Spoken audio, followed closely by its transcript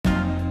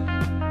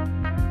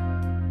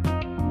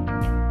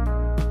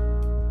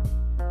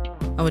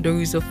our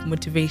dose of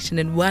motivation,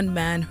 and one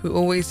man who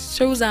always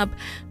shows up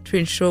to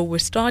ensure we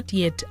start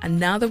yet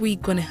another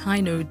week on a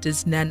high note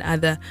is none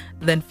other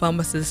than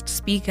pharmacist,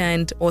 speaker,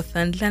 and author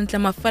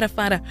Nhlanhla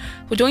Mafarafara,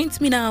 who joins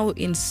me now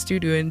in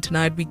studio. And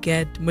tonight we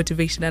get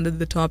motivation under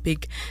the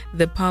topic,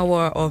 the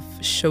power of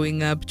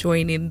showing up.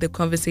 Join in the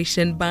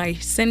conversation by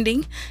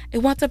sending a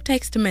WhatsApp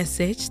text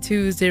message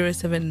to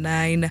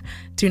 079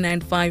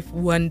 295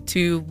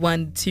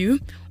 1212.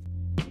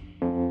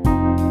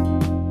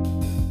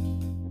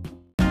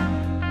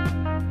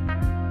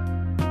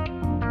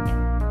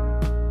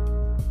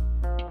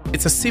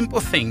 It's a simple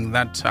thing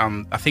that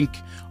I think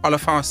all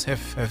of us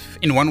have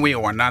in one way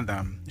or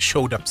another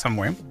showed up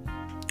somewhere.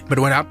 But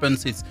what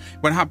happens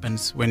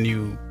when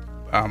you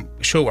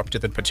show up to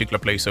that particular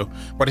place? So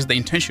what is the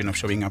intention of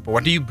showing up? Or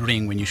what do you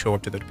bring when you show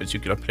up to that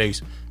particular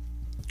place?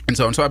 And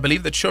so on. So I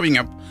believe that showing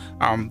up,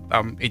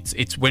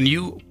 it's when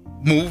you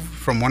move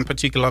from one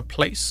particular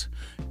place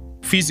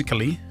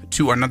physically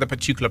to another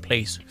particular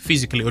place,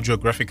 physically or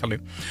geographically.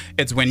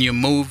 It's when you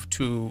move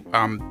to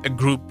a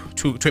group,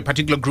 to a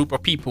particular group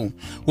of people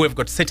who have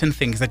got certain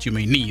things that you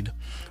may need,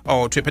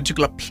 or to a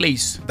particular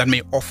place that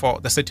may offer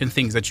the certain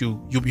things that you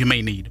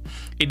may need.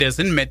 It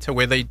doesn't matter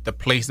whether the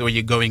place where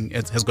you're going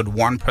has got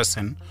one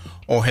person,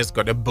 or has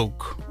got a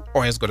book,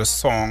 or has got a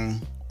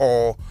song,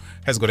 or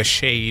has got a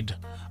shade.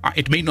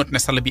 It may not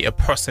necessarily be a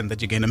person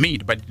that you're going to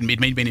meet, but it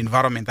may be an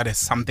environment that has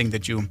something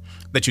that you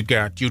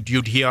get.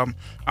 You'd hear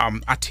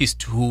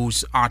artists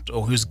whose art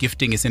or whose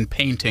gifting is in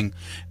painting.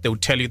 They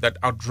would tell you that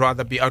I'd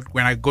rather be out.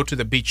 When I go to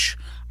the beach,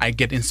 I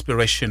get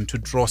inspiration to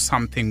draw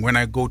something. When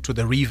I go to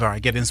the river, I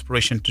get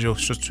inspiration to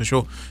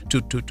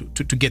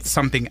get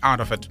something out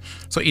of it.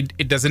 So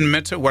it doesn't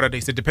matter what it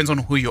is. It depends on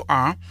who you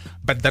are.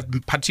 But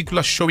that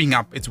particular showing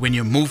up is when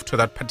you move to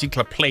that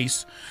particular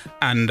place,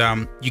 and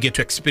you get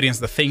to experience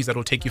the things that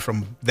will take you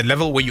from the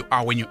level where you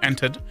are when you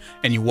entered,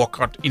 and you walk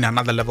out in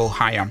another level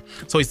higher.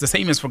 So it's the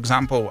same as, for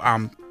example,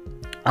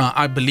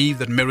 I believe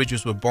that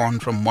marriages were born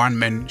from one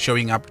man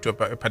showing up to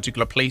a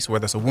particular place where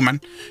there's a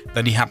woman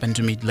that he happened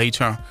to meet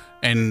later,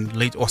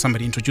 or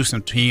somebody introduced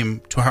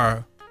him to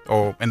her,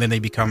 and then they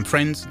become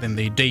friends, then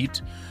they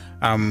date,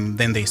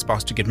 then they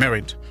spouse to get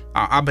married.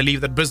 I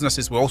believe that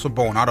businesses were also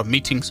born out of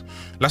meetings.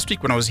 Last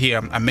week when I was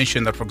here, I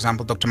mentioned that, for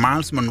example, Dr.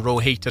 Miles Monroe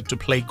hated to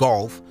play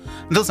golf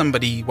until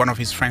one of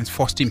his friends,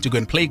 forced him to go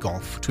and play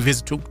golf, to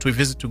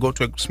go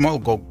to a small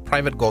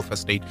private golf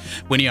estate.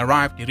 When he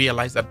arrived, he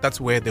realized that that's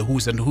where the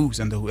who's and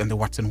the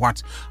what's and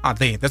what's are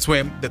there. That's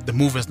where the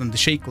movers and the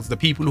shakers, the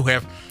people who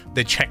have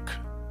the check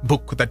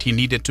book that he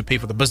needed to pay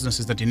for the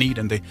businesses that he needed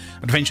and the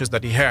adventures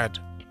that he had,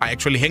 are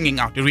actually hanging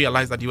out. He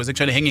realized that he was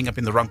actually hanging up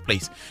in the wrong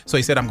place. So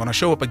he said, I'm going to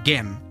show up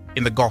again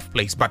in the golf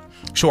place, but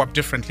show up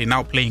differently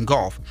now playing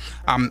golf.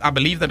 I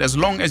believe that as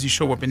long as you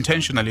show up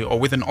intentionally or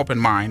with an open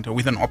mind or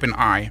with an open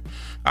eye,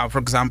 for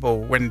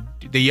example, when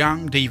the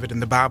young David in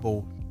the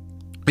Bible,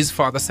 his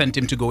father sent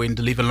him to go and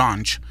deliver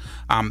lunch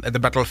at the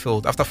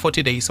battlefield. After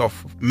 40 days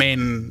of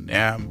men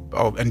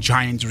and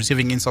giants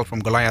receiving insult from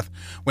Goliath,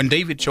 when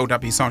David showed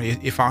up, he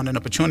found an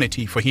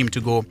opportunity for him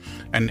to go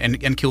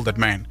and kill that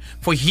man.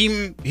 For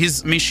him,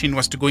 his mission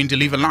was to go and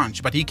deliver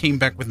lunch, but he came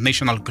back with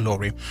national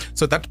glory.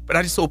 So that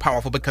is so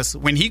powerful, because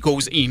when he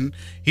goes in,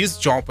 his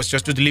job was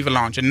just to deliver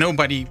lunch, and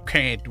nobody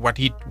cared what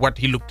he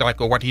looked like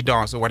or what he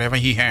does or whatever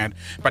he had.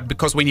 But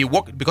because of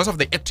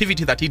the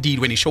activity that he did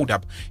when he showed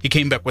up, he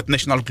came back with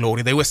national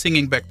glory. They were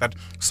singing back that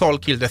Saul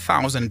killed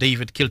 1,000,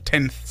 David killed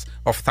tens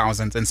of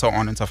thousands, and so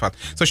on and so forth.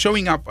 So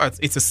showing up,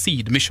 it's a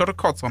seed. Mishora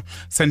Kotso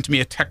sent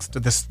me a text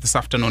this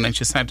afternoon, and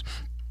she said,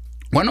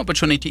 one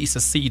opportunity is a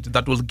seed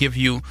that will give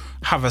you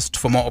harvest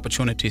for more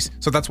opportunities.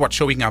 So that's what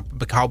showing up,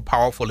 how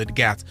powerful it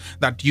gets,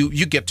 that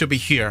you get to be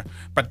here.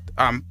 But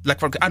I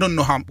don't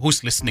know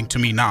who's listening to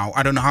me now.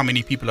 I don't know how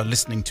many people are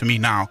listening to me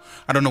now.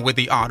 I don't know where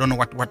they are. I don't know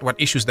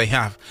what issues they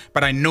have.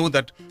 But I know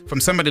that from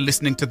somebody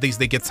listening to this,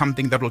 they get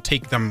something that will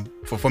take them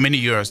for many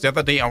years. The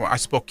other day I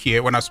spoke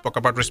here when I spoke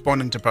about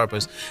responding to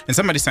purpose, and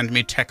somebody sent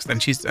me a text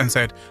and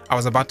said, I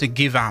was about to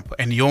give up,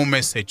 and your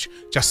message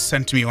just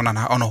sent me on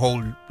a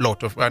whole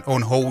lot of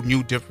on a whole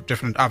new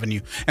different avenue.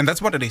 And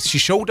that's what it is. She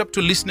showed up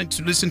to listen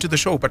to the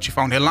show, but she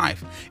found her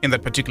life in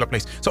that particular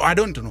place. So I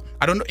don't know.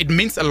 It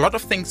means a lot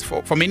of things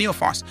for many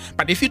of us.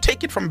 But if you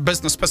take it from a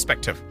business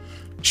perspective,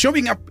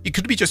 showing up, it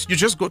could be you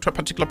just go to a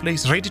particular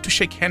place ready to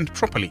shake hand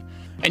properly.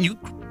 And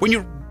when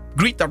you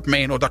greet that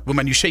man or that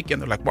woman, you shake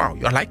and they're like, wow,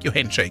 I like your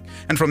handshake.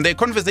 And from there,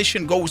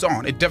 conversation goes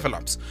on, it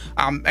develops.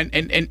 And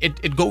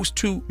it goes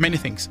to many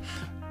things.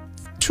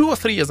 2 or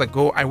 3 years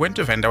ago, I went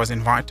to a event. I was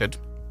invited.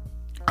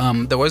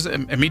 There was a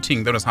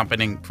meeting that was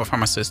happening for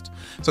pharmacists.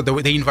 So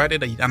they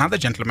invited another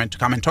gentleman to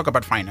come and talk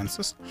about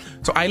finances.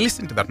 So I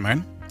listened to that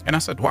man and I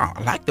said, wow,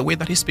 I like the way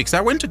that he speaks.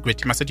 I went to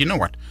greet him. I said, you know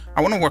what?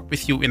 I want to work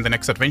with you in the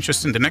next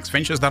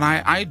ventures that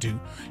I do.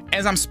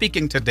 As I'm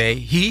speaking today,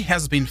 he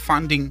has been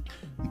funding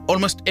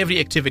almost every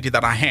activity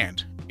that I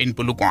had in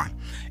Polokwane.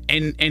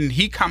 And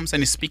he comes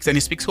and he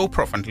speaks so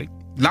profoundly.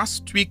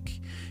 Last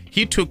week,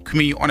 he took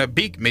me on a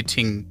big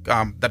meeting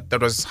that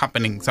was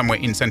happening somewhere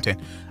in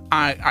Sandton.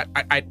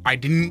 I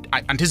didn't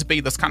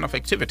anticipate this kind of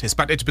activities,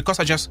 but it's because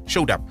I just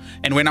showed up.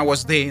 And when I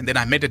was there, and then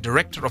I met the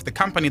director of the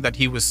company that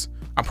he was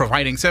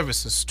providing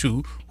services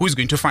to, who is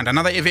going to fund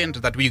another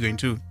event that we're going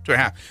to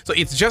have. So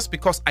it's just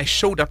because I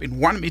showed up in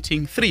one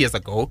meeting 3 years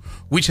ago,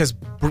 which has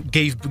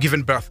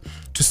given birth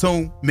to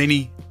so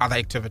many other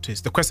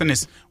activities. The question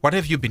is, what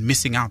have you been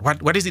missing out?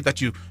 What is it that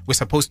you were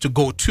supposed to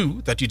go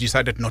to that you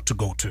decided not to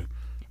go to?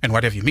 And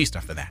what have you missed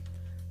after that?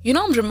 You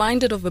know, I'm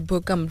reminded of a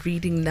book I'm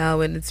reading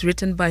now, and it's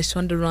written by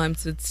Shonda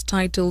Rhimes. It's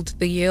titled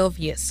The Year of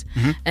Yes.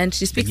 And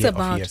she speaks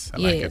about,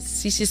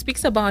 she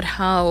speaks about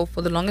how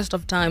for the longest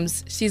of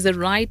times, she's a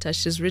writer.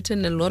 She's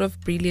written a lot of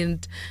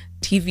brilliant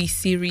TV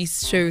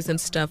series, shows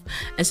and stuff.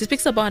 And she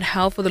speaks about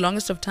how for the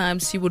longest of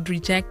times she would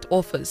reject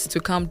offers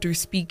to come do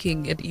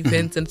speaking at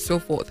events and so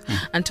forth,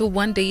 until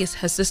one day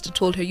her sister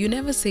told her, you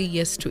never say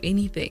yes to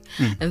anything.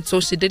 And so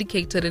she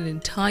dedicated an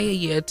entire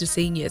year to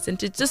saying yes.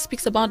 And it just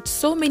speaks about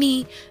so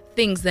many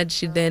things that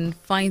she then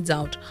finds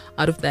out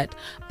of that.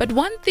 But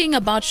one thing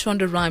about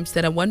Shonda Rhimes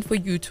that I want for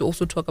you to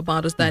also talk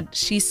about is that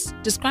she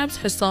describes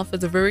herself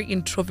as a very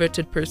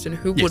introverted person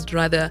who would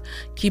rather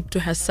keep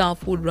to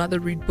herself, who would rather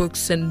read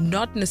books and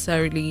not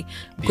necessarily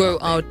go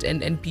out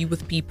and be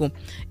with people.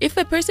 If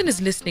a person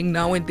is listening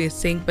now and they're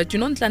saying, but you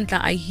know,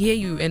 Nhlanhla, I hear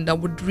you and I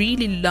would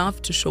really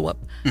love to show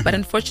up, but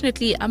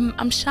unfortunately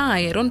I'm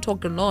shy, I don't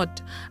talk a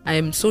lot, I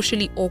am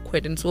socially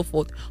awkward and so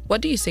forth.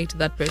 What do you say to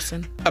that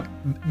person?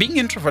 Being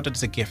introverted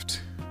is a gift.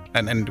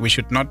 And we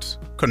should not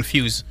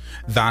confuse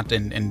that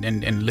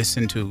and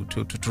listen to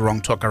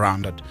wrong talk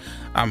around it.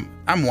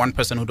 I'm one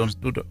person who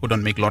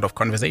don't make a lot of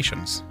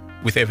conversations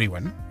with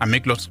everyone. I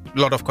make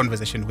lot of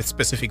conversation with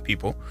specific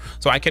people,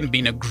 so I can be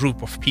in a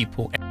group of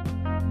people.